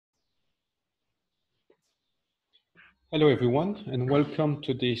Hello, everyone, and welcome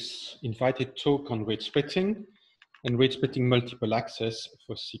to this invited talk on rate splitting and rate splitting multiple access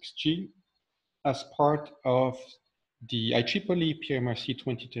for 6G as part of the IEEE PMRC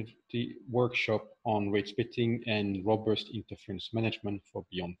 2020 workshop on rate splitting and robust interference management for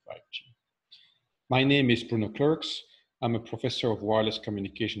beyond 5G. My name is Bruno Clerks. I'm a professor of wireless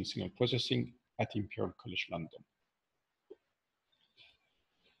communication signal processing at Imperial College London.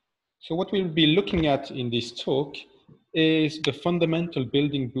 So what we'll be looking at in this talk is the fundamental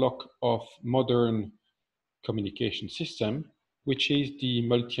building block of modern communication system, which is the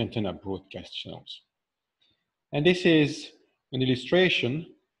multi-antenna broadcast channels. And this is an illustration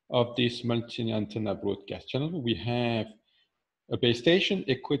of this multi-antenna broadcast channel. We have a base station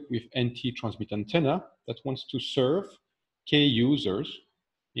equipped with NT transmit antenna that wants to serve K users,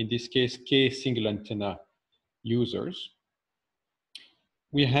 in this case, K single antenna users.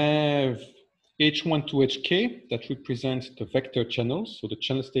 We have H1 to HK that represents the vector channels, so the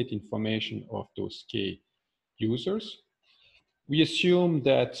channel state information of those K users. We assume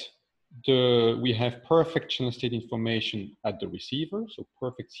that we have perfect channel state information at the receiver, so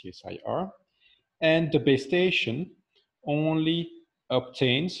perfect CSIR, and the base station only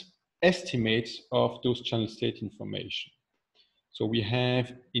obtains estimates of those channel state information. So we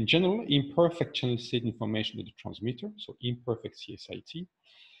have, in general, imperfect channel state information at the transmitter, so imperfect CSIT.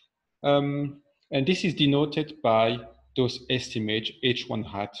 And this is denoted by those estimates H1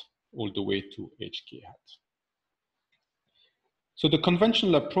 hat all the way to HK hat. So the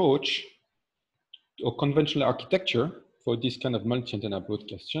conventional approach or conventional architecture for this kind of multi-antenna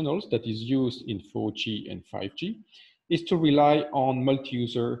broadcast channels that is used in 4G and 5G is to rely on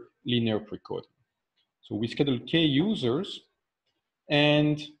multi-user linear precoding. So we schedule K users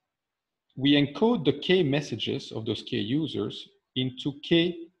and we encode the K messages of those K users into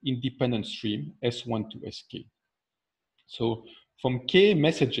K independent stream, S1 to SK. So from K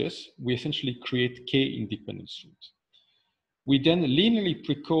messages, we essentially create K independent streams. We then linearly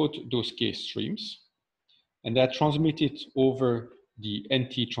precode those K streams, and they are transmitted over the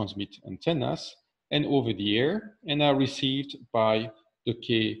NT transmit antennas and over the air, and are received by the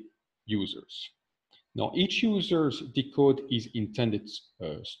K users. Now, each user's decode is intended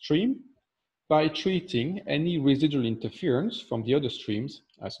stream by treating any residual interference from the other streams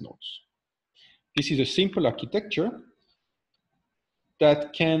as noise. This is a simple architecture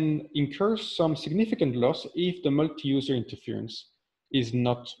that can incur some significant loss if the multi-user interference is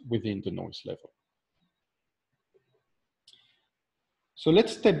not within the noise level. So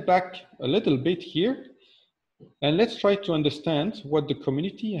let's step back a little bit here and let's try to understand what the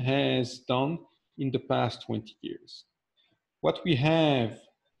community has done in the past 20 years. What we have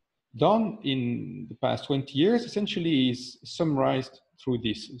done in the past 20 years essentially is summarized through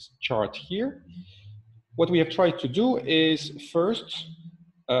this chart here. What we have tried to do is first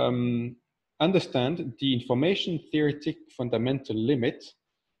understand the information theoretic fundamental limit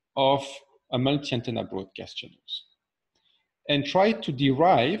of a multi-antenna broadcast channels and try to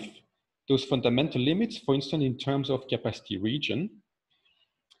derive those fundamental limits, for instance, in terms of capacity region,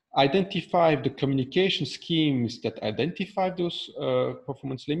 identify the communication schemes that identify those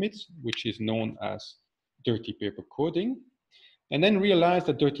performance limits, which is known as dirty paper coding, and then realize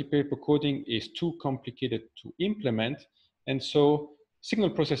that dirty paper coding is too complicated to implement. And so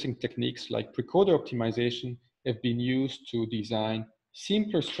signal processing techniques like precoder optimization have been used to design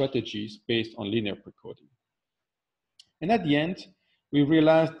simpler strategies based on linear precoding. And at the end, we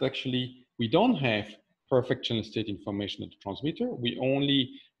realized that actually we don't have perfect channel state information at the transmitter. We only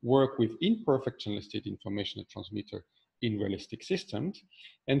work with imperfect channel state information at the transmitter in realistic systems.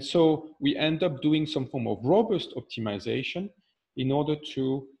 And so we end up doing some form of robust optimization in order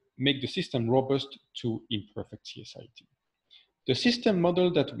to make the system robust to imperfect CSIT. The system model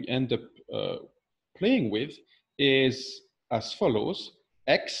that we end up playing with is as follows.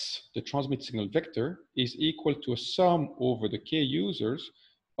 X, the transmit signal vector, is equal to a sum over the K users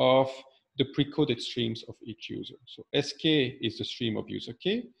of the precoded streams of each user. So SK is the stream of user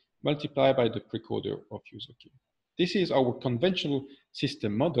K multiplied by the precoder of user K. This is our conventional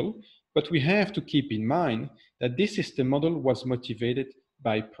system model, but we have to keep in mind that this system model was motivated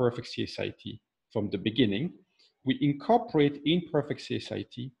by perfect CSIT from the beginning. We incorporate imperfect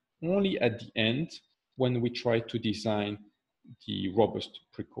CSIT only at the end when we try to design the robust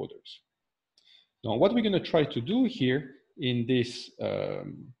precoders. Now, what we're going to try to do here in this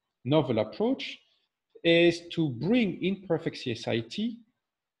novel approach is to bring imperfect CSIT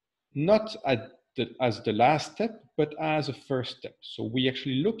not as the last step, but as a first step. So we're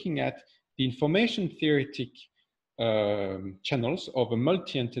actually looking at the information theoretic channels of a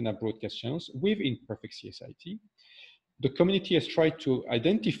multi-antenna broadcast channels with imperfect CSIT. the community has tried to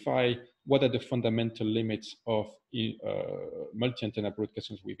identify what are the fundamental limits of multi-antenna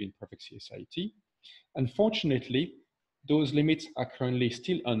broadcasters within perfect CSIT. Unfortunately, those limits are currently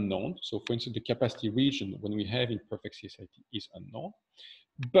still unknown. So for instance, the capacity region when we have in perfect CSIT is unknown.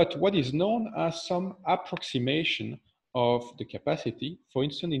 But what is known as some approximation of the capacity, for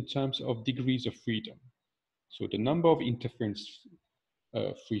instance, in terms of degrees of freedom. So the number of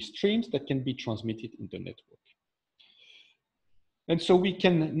interference-free streams that can be transmitted in the network. And so we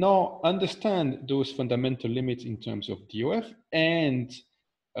can now understand those fundamental limits in terms of DOF and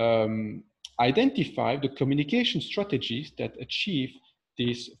identify the communication strategies that achieve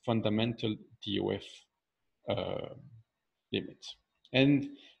these fundamental DOF limits. And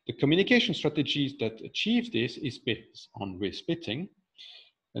the communication strategies that achieve this is based on rate splitting.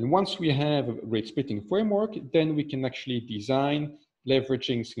 And once we have a rate splitting framework, then we can actually design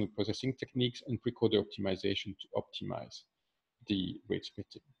leveraging signal processing techniques and precoder optimization to optimize the rate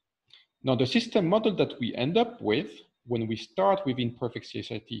splitting. Now, the system model that we end up with when we start within perfect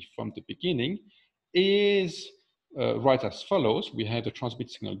CSIT from the beginning is right as follows. We have the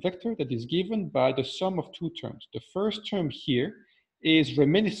transmit signal vector that is given by the sum of two terms. The first term here is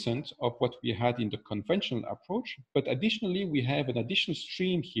reminiscent of what we had in the conventional approach, but additionally, we have an additional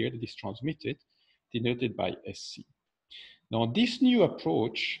stream here that is transmitted, denoted by SC. Now, this new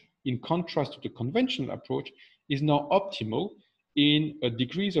approach, in contrast to the conventional approach, is now optimal in a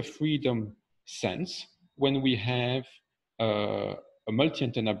degrees of freedom sense when we have a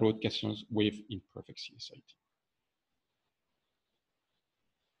multi-antenna broadcasters with imperfect CSIT.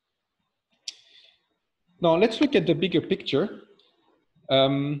 Now, let's look at the bigger picture.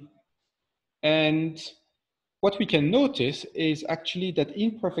 And what we can notice is actually that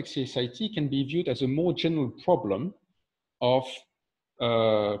imperfect CSIT can be viewed as a more general problem of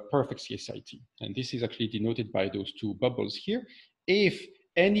perfect CSIT. And this is actually denoted by those two bubbles here. If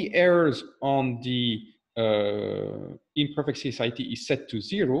any errors on the imperfect CSIT is set to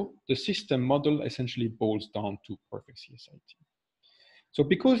 0, the system model essentially boils down to perfect CSIT. So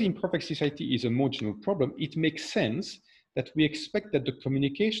because imperfect CSIT is a more general problem, it makes sense that we expect that the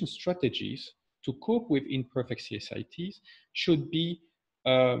communication strategies to cope with imperfect CSITs should be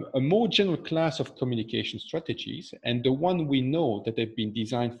a more general class of communication strategies, and the one we know that they've been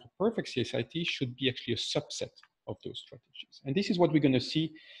designed for perfect CSIT should be actually a subset of those strategies. And this is what we're going to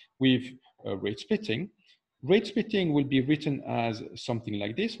see with rate splitting. Rate splitting will be written as something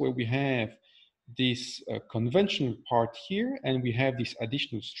like this, where we have this conventional part here, and we have these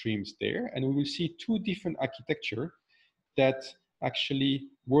additional streams there, and we will see two different architecture that actually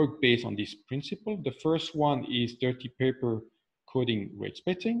work based on this principle. The first one is dirty paper coding rate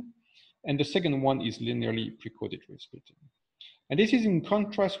splitting, and the second one is linearly precoded rate splitting. And this is in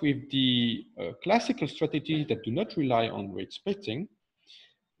contrast with the classical strategies that do not rely on rate splitting,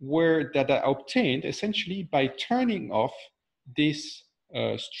 that are obtained essentially by turning off this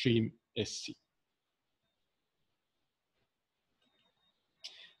stream SC.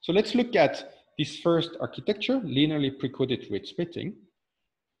 So let's look at this first architecture, linearly precoded rate splitting.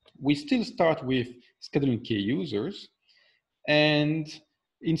 We still start with scheduling K users, and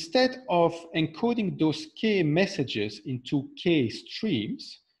instead of encoding those K messages into K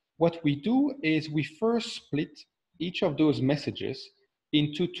streams, what we do is we first split each of those messages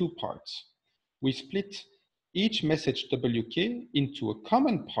into two parts. We split each message WK into a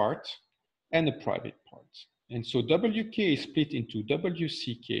common part and a private part. And so WK is split into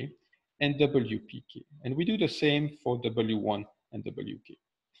WCK and WPK. And we do the same for W1 and WK.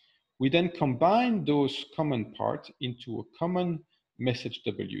 We then combine those common parts into a common message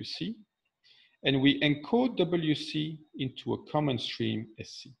WC, and we encode WC into a common stream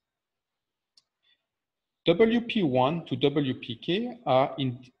SC. WP1 to WPK are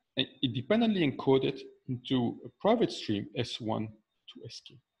independently encoded into a private stream S1 to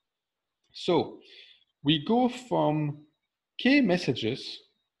SK. So we go from K messages,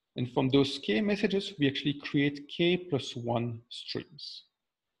 and from those K messages, we actually create K+1 streams.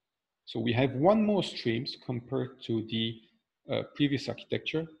 So we have one more streams compared to the previous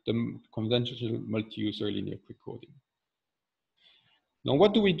architecture, the conventional multi-user linear precoding. Now,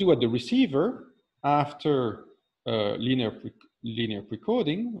 what do we do at the receiver after linear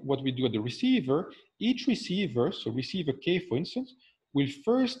precoding? What we do at the receiver, each receiver, so receiver K, for instance, will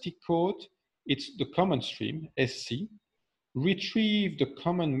first decode the common stream, SC, retrieve the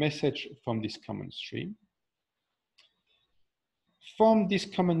common message from this common stream. From this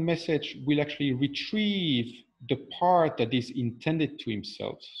common message, we'll actually retrieve the part that is intended to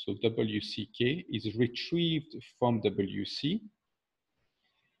himself. So WCK is retrieved from WC.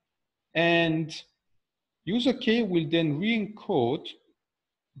 And User K will then re-encode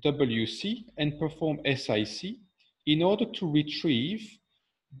WC and perform SIC in order to retrieve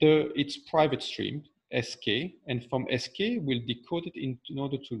its private stream, SK, and from SK we'll decode it in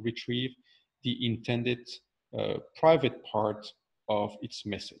order to retrieve the intended private part of its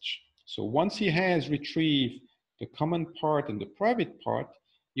message. So once he has retrieved the common part and the private part,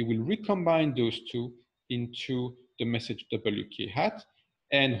 he will recombine those two into the message WK hat,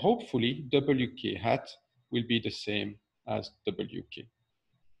 and hopefully WK hat will be the same as WK,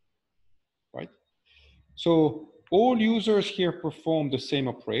 right? So all users here perform the same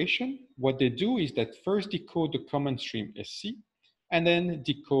operation. What they do is that first decode the common stream SC and then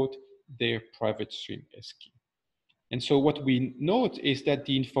decode their private stream SK. And so what we note is that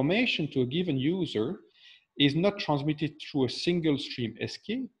the information to a given user is not transmitted through a single stream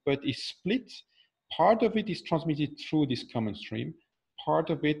SK, but is split. Part of it is transmitted through this common stream. Part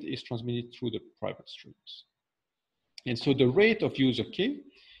of it is transmitted through the private streams. And so the rate of user K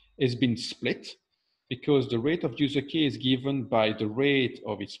has been split because the rate of user K is given by the rate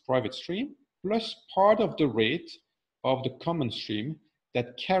of its private stream plus part of the rate of the common stream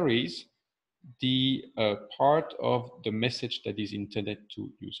that carries the part of the message that is intended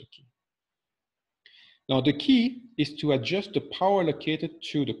to user K. Now the key is to adjust the power allocated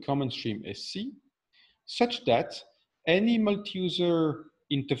to the common stream SC such that any multi-user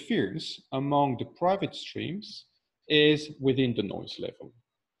interference among the private streams is within the noise level.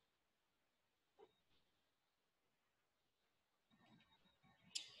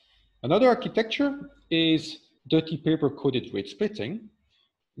 Another architecture is dirty paper coded rate splitting,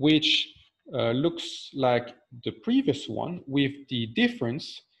 which looks like the previous one, with the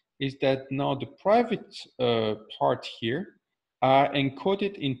difference is that now the private part here are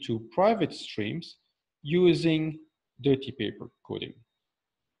encoded into private streams using dirty paper coding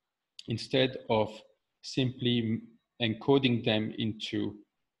instead of simply encoding them into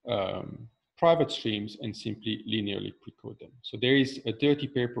private streams and simply linearly precode them. So there is a dirty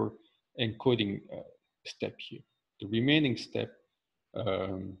paper encoding step here. The remaining step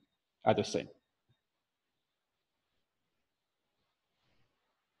are the same.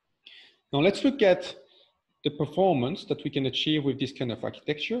 Now let's look at the performance that we can achieve with this kind of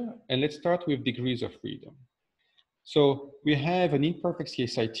architecture, and let's start with degrees of freedom. So we have an imperfect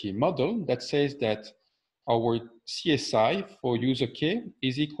CSIT model that says that our CSI for user K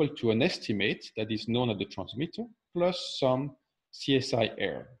is equal to an estimate that is known at the transmitter plus some CSI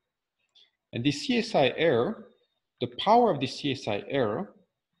error. And this CSI error, the power of the CSI error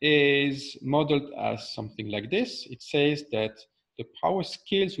is modeled as something like this. It says that the power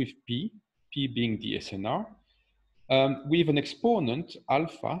scales with P, P being the SNR, with an exponent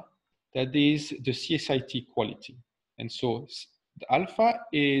alpha that is the CSIT quality. And so the alpha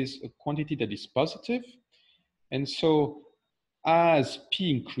is a quantity that is positive. And so as P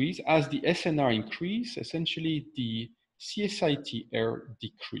increase, as the SNR increase, essentially the CSIT error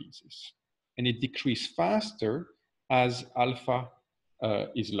decreases. And it decreases faster as alpha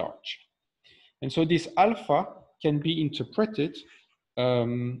is large. And so this alpha can be interpreted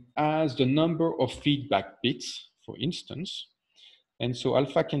as the number of feedback bits, for instance. And so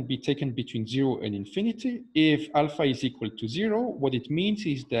alpha can be taken between 0 and infinity. If alpha is equal to 0, what it means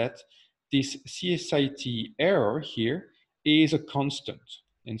is that this CSIT error here is a constant.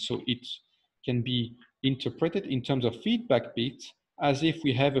 And so it can be interpreted in terms of feedback bits as if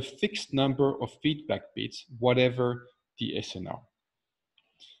we have a fixed number of feedback bits, whatever the SNR.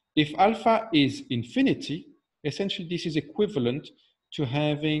 If alpha is infinity, essentially this is equivalent to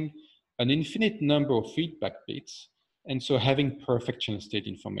having an infinite number of feedback bits, and so having perfect channel state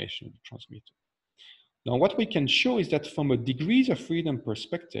information in the transmitter. Now what we can show is that from a degrees of freedom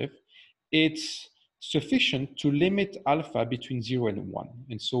perspective, it's sufficient to limit alpha between 0 and 1.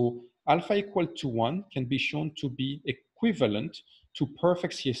 And so alpha equal to 1 can be shown to be equivalent to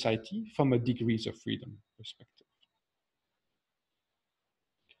perfect CSIT from a degrees of freedom perspective.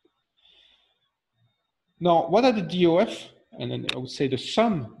 Now, what are the DOF? And then I would say the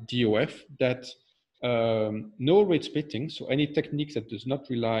sum DOF that no rate splitting, so any techniques that does not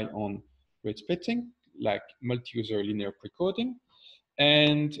rely on rate splitting, like multi-user linear precoding,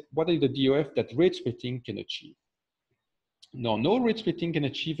 and what are the DOF that rate splitting can achieve? Now, no rate splitting can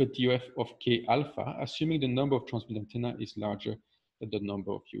achieve a DOF of K alpha, assuming the number of transmit antenna is larger than the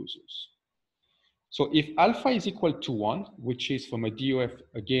number of users. So if alpha is equal to 1, which is from a DOF,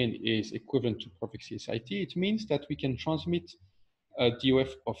 again, is equivalent to perfect CSIT, it means that we can transmit a DOF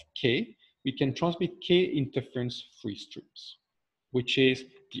of K. We can transmit K interference-free streams, which is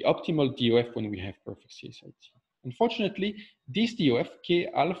the optimal DOF when we have perfect CSIT. Unfortunately, this DOF K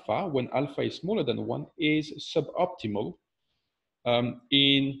alpha, when alpha is smaller than 1, is suboptimal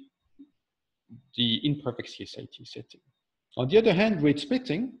in the imperfect CSIT setting. On the other hand, rate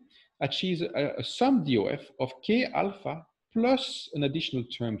splitting achieves a sum DOF of K alpha plus an additional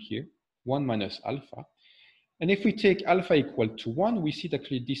term here, 1 minus alpha. And if we take alpha equal to 1, we see that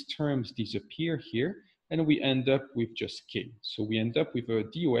actually these terms disappear here, and we end up with just K. So we end up with a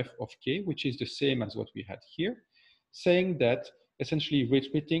DOF of K, which is the same as what we had here, saying that essentially rate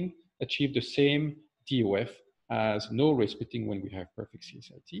splitting achieved the same DOF as no rate splitting when we have perfect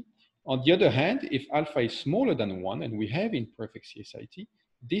CSIT. On the other hand, if alpha is smaller than 1 and we have imperfect CSIT,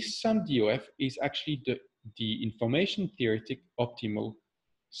 this sum DOF is actually the information theoretic optimal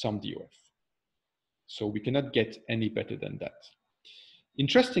sum DOF. So we cannot get any better than that.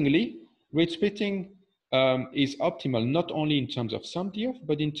 Interestingly, rate splitting is optimal not only in terms of sum DOF,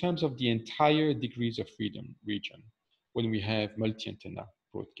 but in terms of the entire degrees of freedom region when we have multi-antenna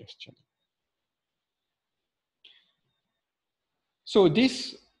broadcast channel. So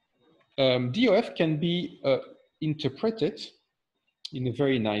this DOF can be interpreted in a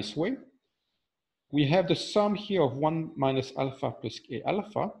very nice way. We have the sum here of 1 minus alpha plus K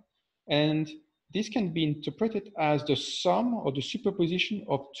alpha, and this can be interpreted as the sum or the superposition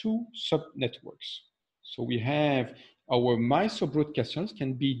of two subnetworks. So we have our MISO broadcast channels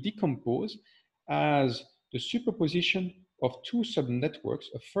can be decomposed as the superposition of two subnetworks,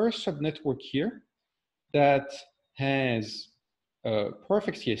 a first subnetwork here that has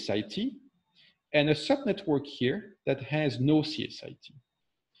perfect CSIT, and a subnetwork here that has no CSIT.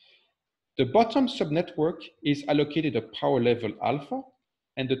 The bottom subnetwork is allocated a power level alpha,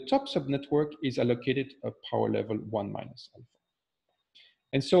 and the top subnetwork is allocated a power level 1 minus alpha.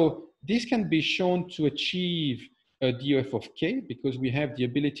 And so this can be shown to achieve a DOF of K because we have the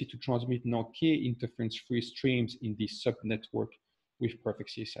ability to transmit non-K interference-free streams in this subnetwork with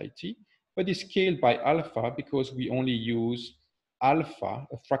perfect CSIT, but is scaled by alpha because we only use alpha,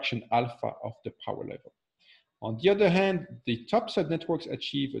 a fraction alpha of the power level. On the other hand, the top subnetworks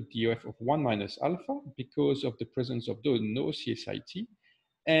achieve a DOF of 1 minus alpha because of the presence of the no CSIT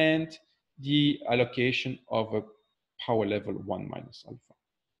and the allocation of a power level 1 minus alpha.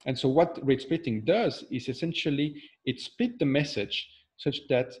 And so what rate splitting does is essentially it split the message such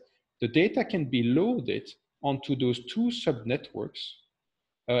that the data can be loaded onto those two subnetworks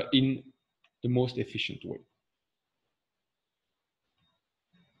in the most efficient way.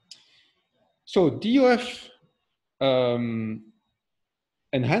 So DOF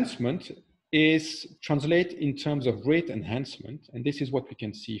enhancement is translate in terms of rate enhancement. And this is what we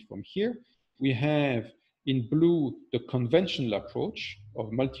can see from here. We have in blue the conventional approach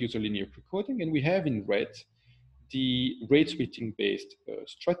of multi-user linear precoding, and we have in red the rate splitting based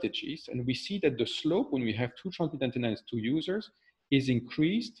strategies. And we see that the slope when we have two transmit antennas, two users, is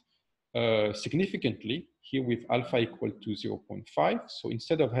increased significantly here with alpha equal to 0.5. So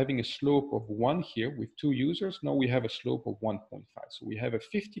instead of having a slope of 1 here with two users, now we have a slope of 1.5. So we have a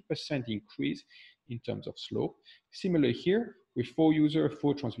 50% increase in terms of slope. Similar here with 4 users,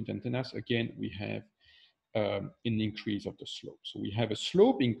 4 transmit antennas, again, we have an increase of the slope. So we have a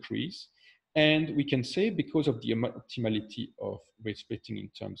slope increase, and we can say because of the optimality of rate splitting in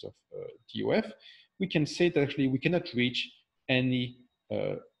terms of DOF, we can say that actually we cannot reach any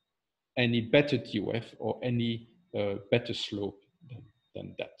better DOF or any better slope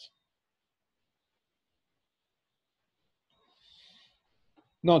than that.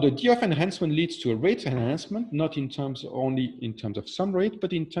 Now, the DOF enhancement leads to a rate enhancement, not in terms only in terms of some rate,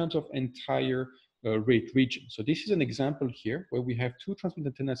 but in terms of entire rate region. So this is an example here where we have 2 transmit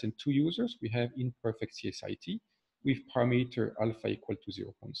antennas and 2 users. We have imperfect CSIT with parameter alpha equal to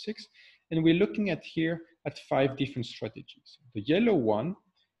 0.6. And we're looking at here at 5 different strategies. The yellow one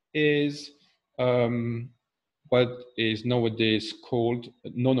is what is nowadays called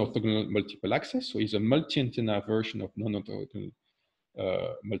non-orthogonal multiple access. So it's a multi-antenna version of non-orthogonal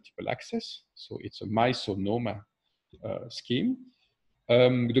multiple access. So it's a MISO-NOMA scheme.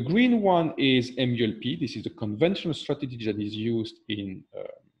 The green one is MULP. This is a conventional strategy that is used in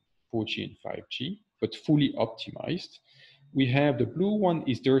 4G and 5G, but fully optimized. We have the blue one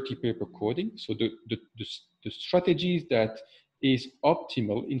is dirty paper coding. So the strategies that is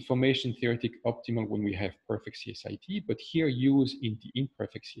optimal, information theoretic optimal when we have perfect CSIT, but here used in the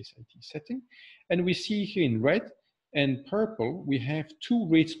imperfect CSIT setting. And we see here in red and purple, we have 2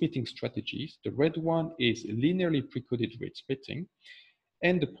 rate splitting strategies. The red one is linearly precoded rate splitting,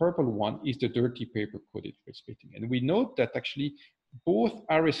 and the purple one is the dirty paper coded rate splitting. And we note that actually both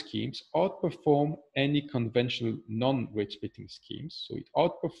array schemes outperform any conventional non-rate splitting schemes. So it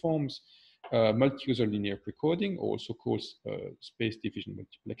outperforms multi-user linear precoding, also called space division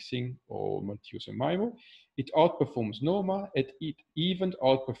multiplexing or multi-user MIMO. It outperforms NOMA, and it even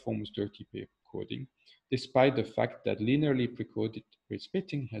outperforms dirty paper coding, despite the fact that linearly precoded rate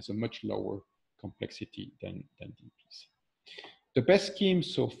splitting has a much lower complexity than DPC. The best scheme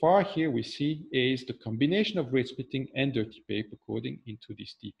so far here we see is the combination of rate splitting and dirty paper coding into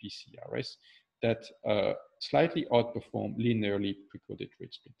this DPCRS that slightly outperform linearly precoded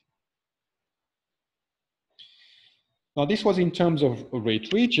rate splitting. Now, this was in terms of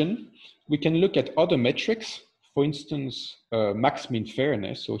rate region. We can look at other metrics, for instance, max mean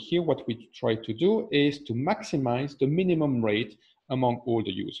fairness. So here what we try to do is to maximize the minimum rate among all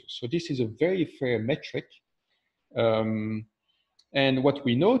the users. So this is a very fair metric. And what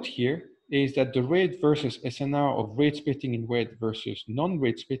we note here is that the rate versus SNR of rate splitting in red versus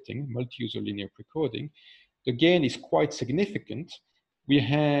non-rate splitting, multi-user linear precoding, the gain is quite significant. We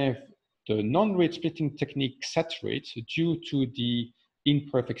have the non-rate splitting technique saturates due to the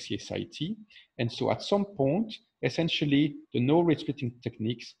imperfect CSIT. And so at some point, essentially, the no rate splitting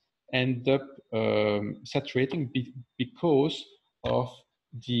techniques end up saturating because of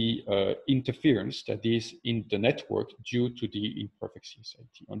the interference that is in the network due to the imperfect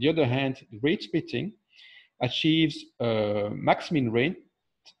CSIT. On the other hand, rate splitting achieves a max mean rate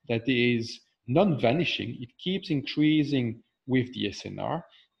that is non-vanishing. It keeps increasing with the SNR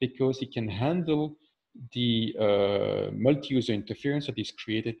because it can handle the multi-user interference that is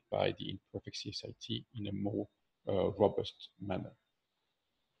created by the imperfect CSIT in a more robust manner.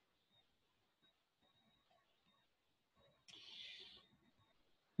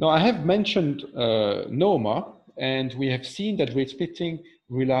 Now, I have mentioned NOMA, and we have seen that rate splitting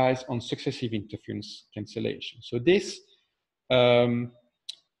relies on successive interference cancellation. So this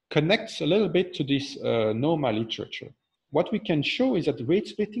connects a little bit to this NOMA literature. What we can show is that rate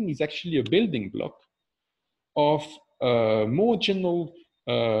splitting is actually a building block of more general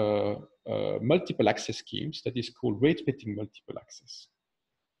multiple access schemes that is called rate splitting multiple access.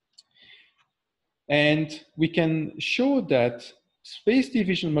 And we can show that space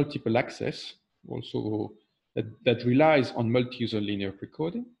division multiple access, also that relies on multi-user linear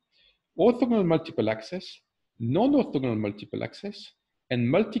precoding, orthogonal multiple access, non-orthogonal multiple access, and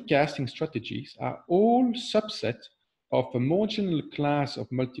multicasting strategies are all subset of a more general class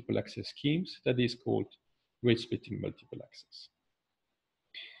of multiple access schemes that is called rate splitting multiple access.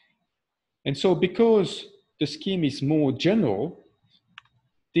 And so because the scheme is more general,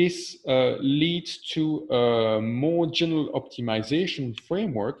 this leads to a more general optimization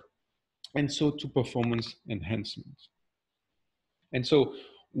framework, and so to performance enhancement. And so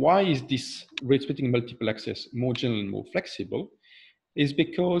why is this rate splitting multiple access more general and more flexible? Is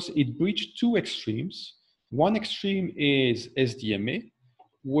because it bridges two extremes. One extreme is SDMA,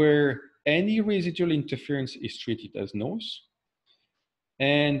 where any residual interference is treated as noise.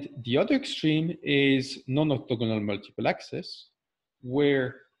 And the other extreme is non-orthogonal multiple access,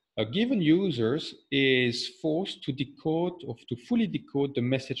 where a given user is forced to decode or to fully decode the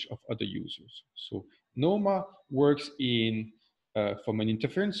message of other users. So NOMA works in, from an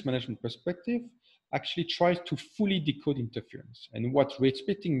interference management perspective, actually tries to fully decode interference. And what rate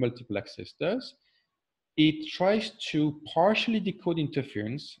splitting multiple access does, it tries to partially decode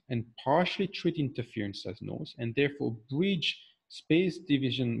interference and partially treat interference as noise, and therefore bridge space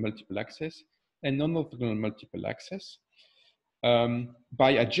division multiple access and non-orthogonal multiple access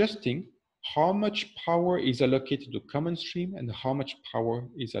by adjusting how much power is allocated to the common stream and how much power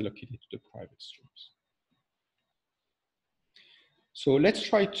is allocated to the private streams. So let's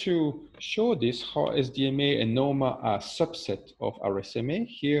try to show this, how SDMA and NOMA are subset of RSMA.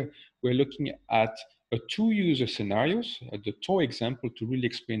 Here, we're looking at a two-user scenarios, the toy example to really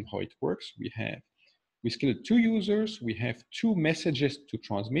explain how it works. We schedule two users, we have two messages to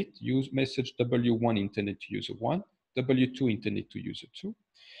transmit, use message W1 intended to user 1, W2 intended to user 2.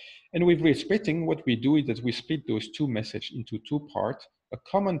 And with rate splitting, what we do is that we split those two messages into two parts, a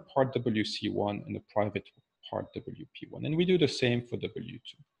common part WC1 and a private part WP1. And we do the same for W2.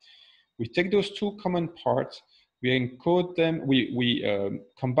 We take those two common parts, we encode them, we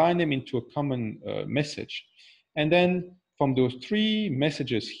combine them into a common message. And then from those three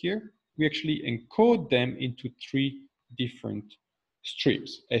messages here, we actually encode them into three different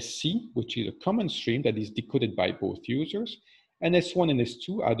streams. SC, which is a common stream that is decoded by both users, and S1 and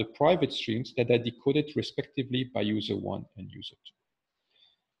S2 are the private streams that are decoded respectively by user 1 and user 2.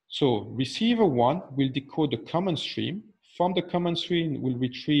 So receiver 1 will decode the common stream. From the common stream, we'll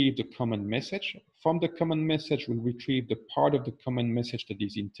retrieve the common message. From the common message, we'll retrieve the part of the common message that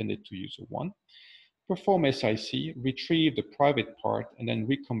is intended to user 1. perform SIC, retrieve the private part, and then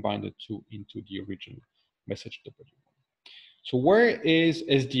recombine the two into the original message W1. So where is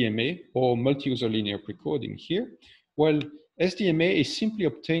SDMA or multi-user linear precoding here? Well, SDMA is simply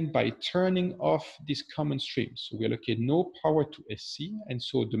obtained by turning off this common stream. So we allocate no power to SC, and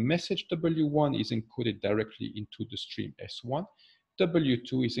so the message W1 is encoded directly into the stream S1.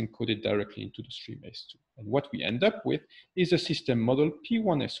 W2 is encoded directly into the stream S2. And what we end up with is a system model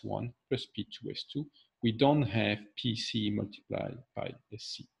P1S1 plus P2S2. We don't have PC multiplied by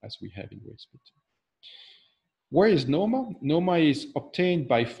SC as we have in rate splitting. Where is NOMA? NOMA is obtained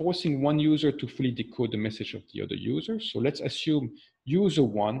by forcing one user to fully decode the message of the other user. So let's assume user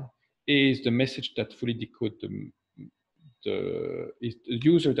one is the message that fully decodes the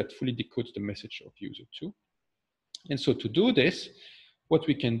user that fully decodes the message of user two. And so to do this, what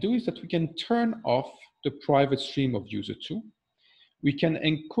we can do is that we can turn off the private stream of user two. We can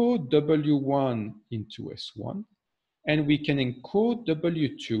encode W1 into S1, and we can encode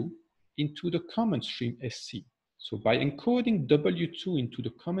W2 into the common stream SC. So by encoding W2 into the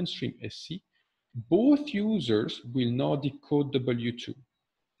common stream SC, both users will now decode W2.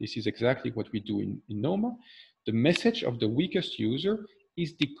 This is exactly what we do in NOMA. The message of the weakest user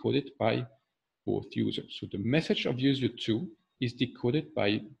is decoded by both users. So the message of user 2 is decoded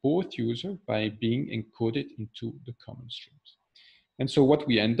by both users by being encoded into the common streams. And so what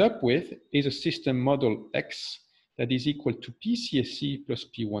we end up with is a system model X that is equal to PCSC plus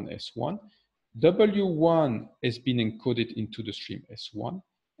P1S1. W1 has been encoded into the stream S1,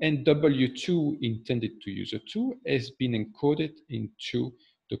 and W2 intended to user 2 has been encoded into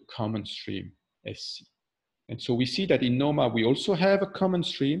the common stream SC. And so we see that in NOMA, we also have a common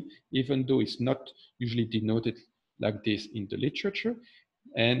stream, even though it's not usually denoted like this in the literature.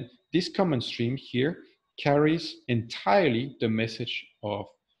 And this common stream here carries entirely the message of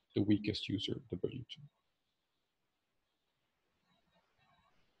the weakest user, W2.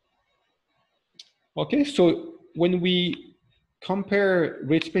 Okay, so when we compare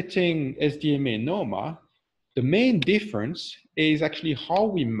rate splitting SDMA and NOMA, the main difference is actually how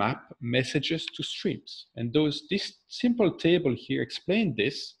we map messages to streams. And this simple table here explains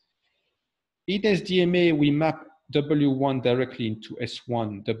this. In SDMA, we map W1 directly into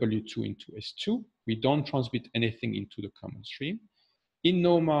S1, W2 into S2. We don't transmit anything into the common stream. In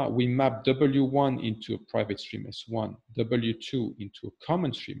NOMA, we map W1 into a private stream S1, W2 into a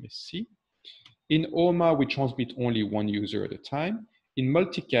common stream SC. In OMA, we transmit only one user at a time. In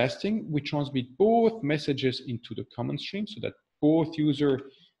multicasting, we transmit both messages into the common stream so that both users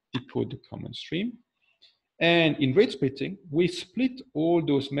decode the common stream. And in rate splitting, we split all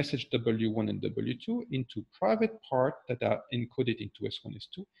those messages W1 and W2 into private part that are encoded into S1,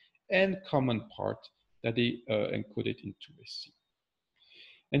 S2, and common part that are encoded into SC.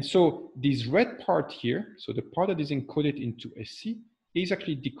 And so this red part here, so the part that is encoded into SC, is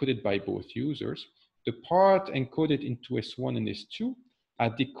actually decoded by both users. The part encoded into S1 and S2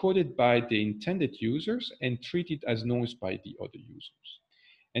 are decoded by the intended users and treated as noise by the other users.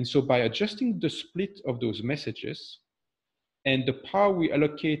 And so by adjusting the split of those messages and the power we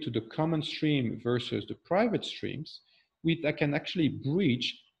allocate to the common stream versus the private streams, we can actually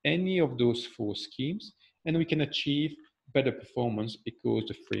bridge any of those four schemes, and we can achieve better performance because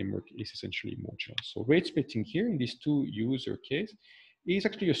the framework is essentially modular. So rate splitting here in these two user case is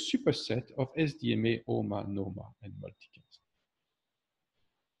actually a superset of SDMA, OMA, NOMA, and multicast.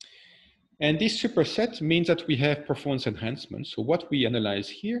 And this superset means that we have performance enhancement. So what we analyze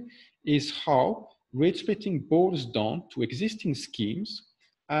here is how rate splitting boils down to existing schemes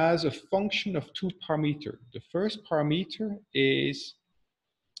as a function of two parameters. The first parameter is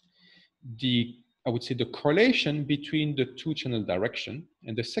I would say the correlation between the two channel direction.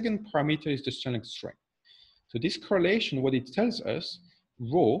 And the second parameter is the channel strength. So this correlation, what it tells us,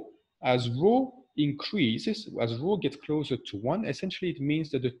 rho, as rho increases, as rho gets closer to 1, essentially it means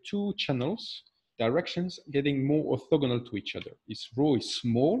that the two channels directions getting more orthogonal to each other. If rho is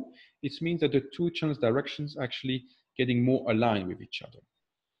small, it means that the two channels directions actually getting more aligned with each other.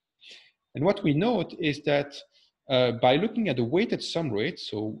 And what we note is that by looking at the weighted sum rate,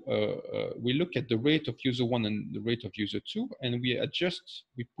 so we look at the rate of user 1 and the rate of user 2, and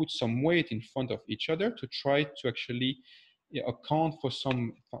we put some weight in front of each other to try to actually account for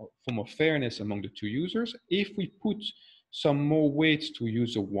some form of fairness among the two users. If we put some more weights to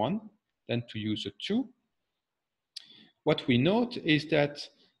user 1 than to user 2, what we note is that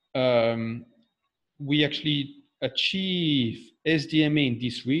we actually achieve SDMA in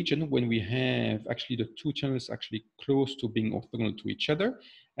this region when we have actually the two channels actually close to being orthogonal to each other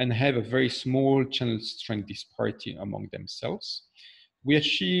and have a very small channel strength disparity among themselves. We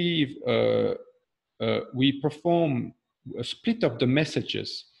achieve a we perform a split of the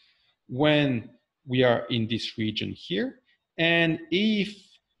messages when we are in this region here. And if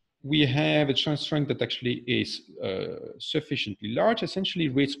we have a channel strength that actually is sufficiently large, essentially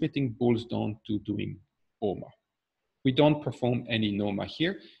rate splitting boils down to doing OMA. We don't perform any NOMA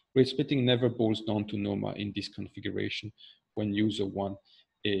here. Rate splitting never boils down to NOMA in this configuration when user 1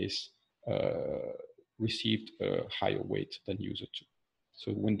 is received a higher weight than user 2.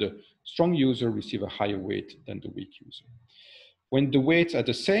 So when the strong user receives a higher weight than the weak user. When the weights are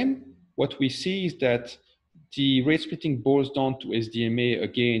the same, what we see is that the rate splitting boils down to SDMA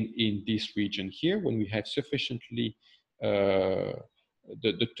again in this region here, when we have sufficiently,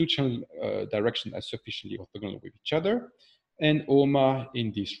 the two channel directions are sufficiently orthogonal with each other, and OMA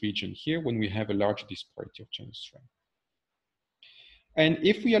in this region here, when we have a large disparity of channel strength. And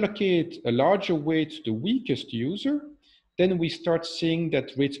if we allocate a larger weight to the weakest user, then we start seeing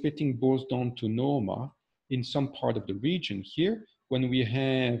that rate splitting boils down to NOMA in some part of the region here, when we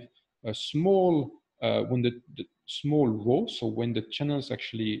have a small, when the small row, so when the channels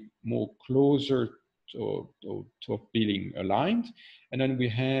actually more closer to being aligned, and then we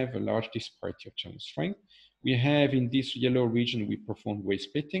have a large disparity of channel strength. We have in this yellow region, we perform rate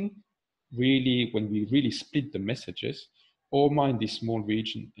splitting, really when we really split the messages, OMA in this small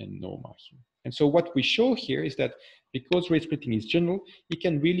region and NOMA here. And so what we show here is that because rate splitting is general, it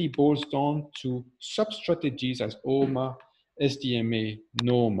can really boil down to sub-strategies as OMA, SDMA,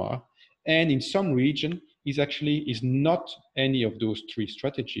 NOMA, and in some region is not any of those three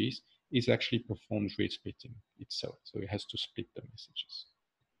strategies, is actually performs rate splitting itself. So it has to split the messages.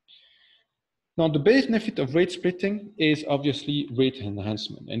 Now the benefit of rate splitting is obviously rate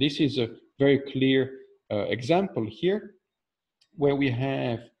enhancement. And this is a very clear example here, where we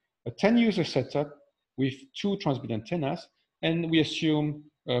have a 10 user setup with 2 transmit antennas, and we assume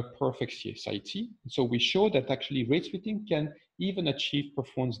a perfect CSIT. So we show that actually rate splitting can even achieve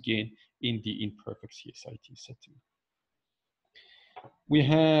performance gain in the imperfect CSIT setting. We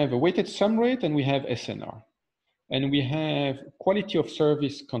have a weighted sum rate and we have SNR. And we have quality of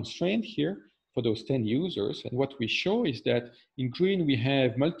service constraint here for those 10 users. And what we show is that in green, we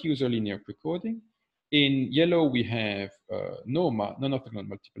have multi-user linear precoding. In yellow, we have NOMA, non-orthogonal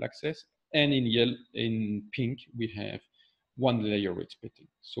multiple access. And in pink, we have one layer rate splitting.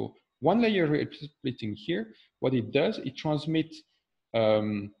 So one layer rate splitting here, what it does, it transmits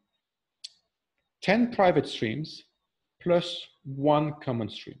 10 private streams plus 1 common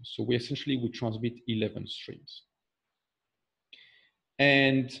stream. So we transmit 11 streams.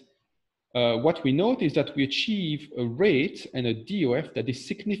 And what we note is that we achieve a rate and a DOF that is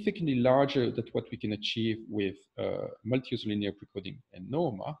significantly larger than what we can achieve with multi-user linear precoding and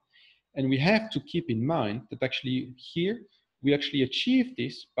NOMA. And we have to keep in mind that actually here, we actually achieve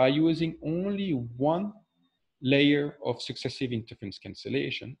this by using only 1 layer of successive interference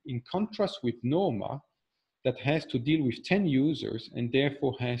cancellation, in contrast with NOMA that has to deal with 10 users and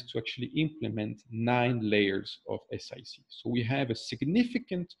therefore has to actually implement 9 layers of SIC. So we have a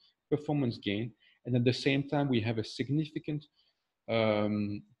significant performance gain, and at the same time, we have a significant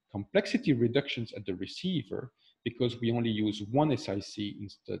complexity reductions at the receiver because we only use 1 SIC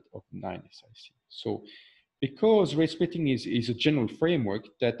instead of 9 SIC. So because rate splitting is a general framework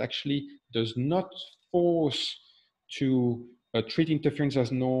that actually does not force to treat interference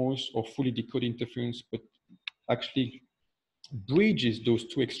as noise or fully decode interference, but actually bridges those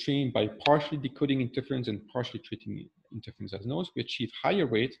two extremes by partially decoding interference and partially treating interference as noise, we achieve higher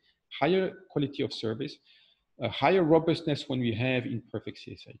rate, higher quality of service, a higher robustness when we have imperfect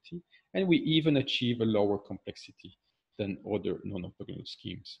CSIT, and we even achieve a lower complexity than other non-orthogonal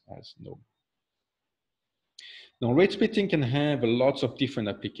schemes as NOMA. Now, rate splitting can have lots of different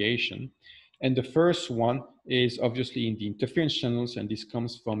applications. And the first one is obviously in the interference channels, and this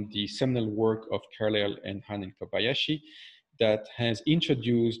comes from the seminal work of Carlisle and Han and Kobayashi that has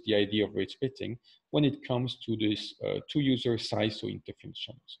introduced the idea of rate splitting when it comes to this 2-user SISO interference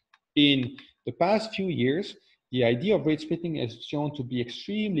channels. In the past few years, the idea of rate splitting has shown to be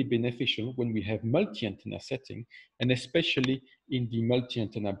extremely beneficial when we have multi-antenna setting, and especially in the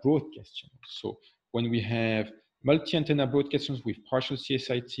multi-antenna broadcast channels. So when we have multi-antenna broadcast channels with partial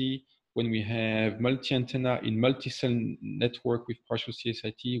CSIT, when we have multi-antenna in multi-cell network with partial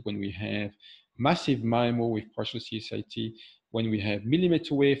CSIT, when we have massive MIMO with partial CSIT, when we have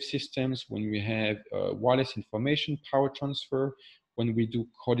millimeter wave systems, when we have wireless information power transfer, when we do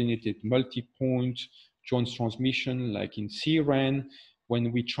coordinated multi-point joint transmission like in CRAN,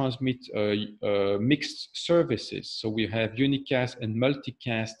 when we transmit mixed services. So we have unicast and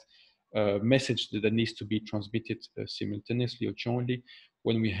multicast message that needs to be transmitted simultaneously or jointly.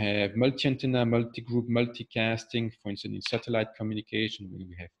 when we have multi-antenna, multi-group, multicasting, for instance, in satellite communication, when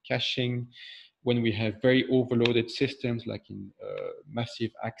we have caching, when we have very overloaded systems like in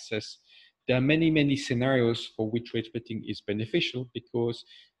massive access. There are many, many scenarios for which rate splitting is beneficial, because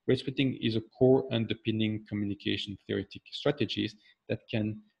rate splitting is a core underpinning communication theoretic strategies that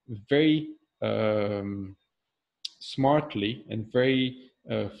can very smartly and very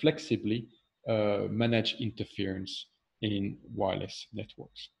flexibly manage interference in wireless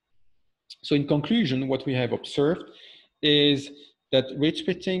networks. So in conclusion, what we have observed is that rate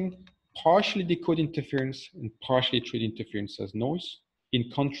splitting partially decode interference and partially treat interference as noise, in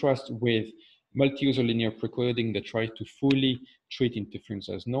contrast with multi-user linear precoding that tries to fully treat interference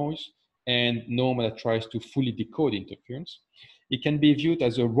as noise, and NORMA that tries to fully decode interference. It can be viewed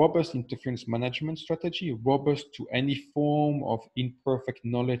as a robust interference management strategy, robust to any form of imperfect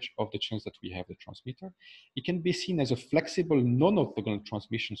knowledge of the channels that we have the transmitter. It can be seen as a flexible non-orthogonal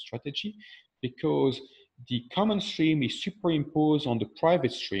transmission strategy, because the common stream is superimposed on the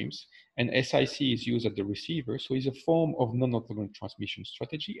private streams and SIC is used at the receiver. So it's a form of non-orthogonal transmission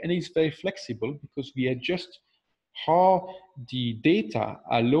strategy, and it's very flexible because we adjust how the data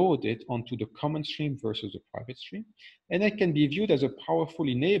are loaded onto the common stream versus the private stream. And it can be viewed as a powerful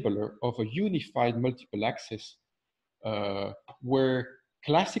enabler of a unified multiple access where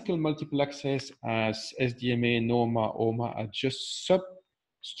classical multiple access as SDMA, NORMA, OMA are just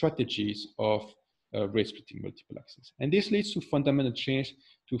sub-strategies of rate splitting multiple access. And this leads to fundamental change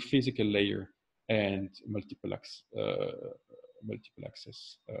to physical layer and multiple access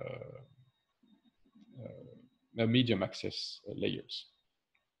medium access layers.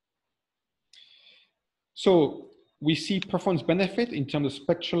 So we see performance benefit in terms of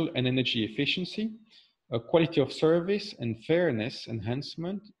spectral and energy efficiency, quality of service and fairness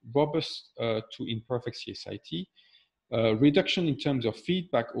enhancement, robust to imperfect CSIT, reduction in terms of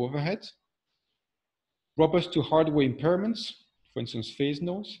feedback overhead, robust to hardware impairments, for instance, phase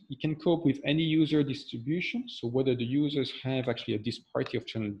noise. It can cope with any user distribution, so whether the users have actually a disparity of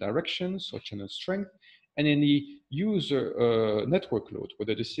channel directions or channel strength, and any user network load,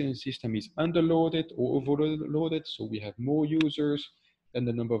 whether the system is underloaded or overloaded, so we have more users than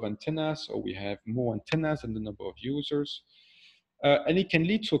the number of antennas, or we have more antennas than the number of users. And it can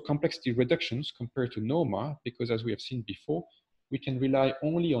lead to complexity reductions compared to NORMA, because as we have seen before, we can rely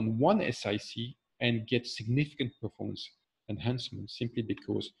only on one SIC and get significant performance enhancement simply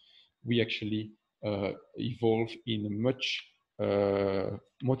because we actually evolve in a much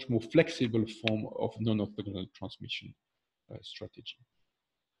more flexible form of non-orthogonal transmission strategy.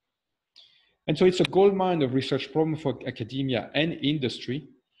 And so it's a goldmine of research problem for academia and industry.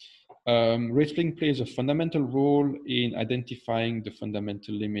 Rate splitting plays a fundamental role in identifying the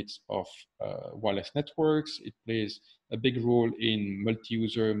fundamental limits of wireless networks. It plays a big role in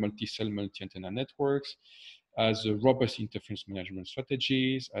multi-user, multi-cell, multi-antenna networks, as a robust interference management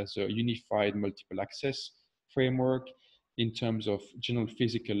strategies, as a unified multiple access framework. In terms of general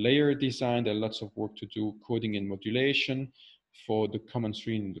physical layer design, there are lots of work to do, coding and modulation for the common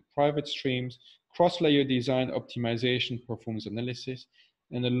stream and the private streams, cross-layer design, optimization, performance analysis,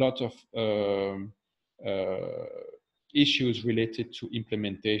 and a lot of issues related to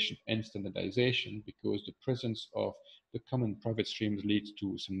implementation and standardization, because the presence of the common private streams leads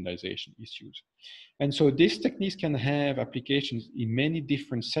to standardization issues. And so these techniques can have applications in many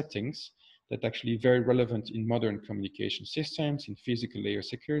different settings that are actually very relevant in modern communication systems, in physical layer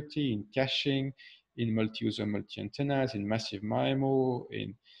security, in caching, in multi-user, multi-antennas, in massive MIMO,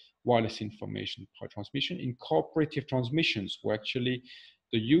 in wireless information transmission, in cooperative transmissions, where actually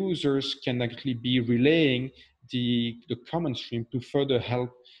the users can actually be relaying the common stream to further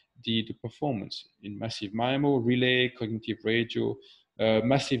help the performance in massive MIMO, relay, cognitive radio,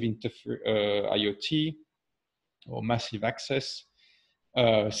 massive IoT, or massive access,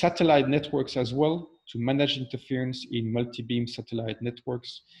 satellite networks as well, to manage interference in multi-beam satellite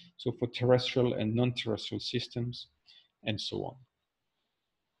networks, so for terrestrial and non-terrestrial systems, and so on.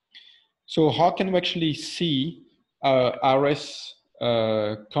 So how can we actually see RS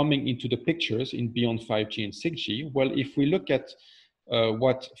coming into the pictures in beyond 5G and 6G? Well, if we look at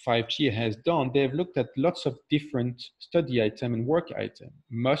what 5G has done, they've looked at lots of different study items and work items.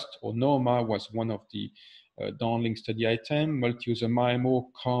 MUST or NORMA was one of the downlink study item. Multi-user MIMO,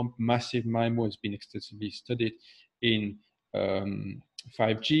 COMP, massive MIMO has been extensively studied in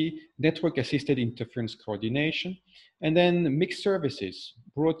 5G, network-assisted interference coordination, and then mixed services,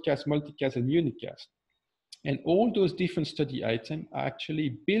 broadcast, multicast, and unicast. And all those different study items are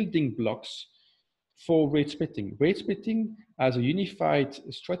actually building blocks for rate splitting. Rate splitting as a unified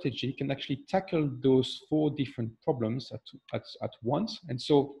strategy can actually tackle those 4 different problems at once. And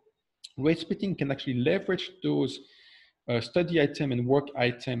so rate splitting can actually leverage those study item and work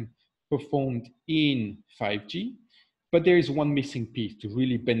item performed in 5G, but there is one missing piece to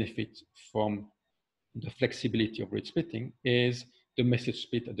really benefit from the flexibility of rate splitting is the message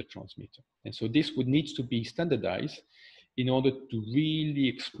split at the transmitter. And so this would need to be standardized in order to really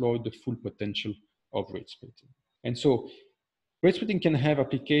exploit the full potential of rate splitting. And so rate splitting can have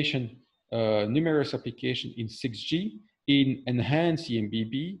application, numerous applications in 6G, in enhanced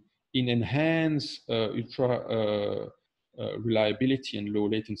EMBB, in enhanced ultra reliability and low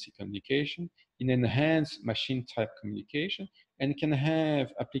latency communication, in enhanced machine type communication, and can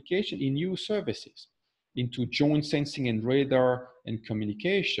have application in new services, into joint sensing and radar and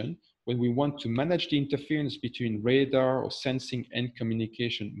communication, when we want to manage the interference between radar or sensing and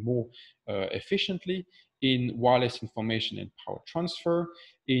communication more efficiently, in wireless information and power transfer,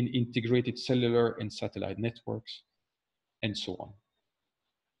 in integrated cellular and satellite networks, and so on.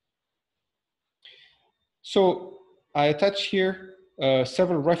 So I attach here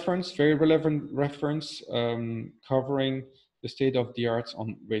several very relevant reference covering the state of the art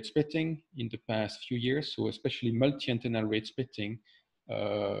on rate splitting in the past few years. So especially multi-antenna rate splitting.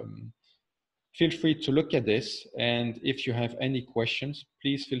 Feel free to look at this. And if you have any questions,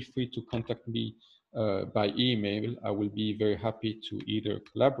 please feel free to contact me by email. I will be very happy to either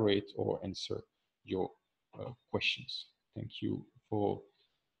collaborate or answer your questions. Thank you for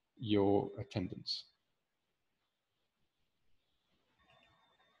your attendance.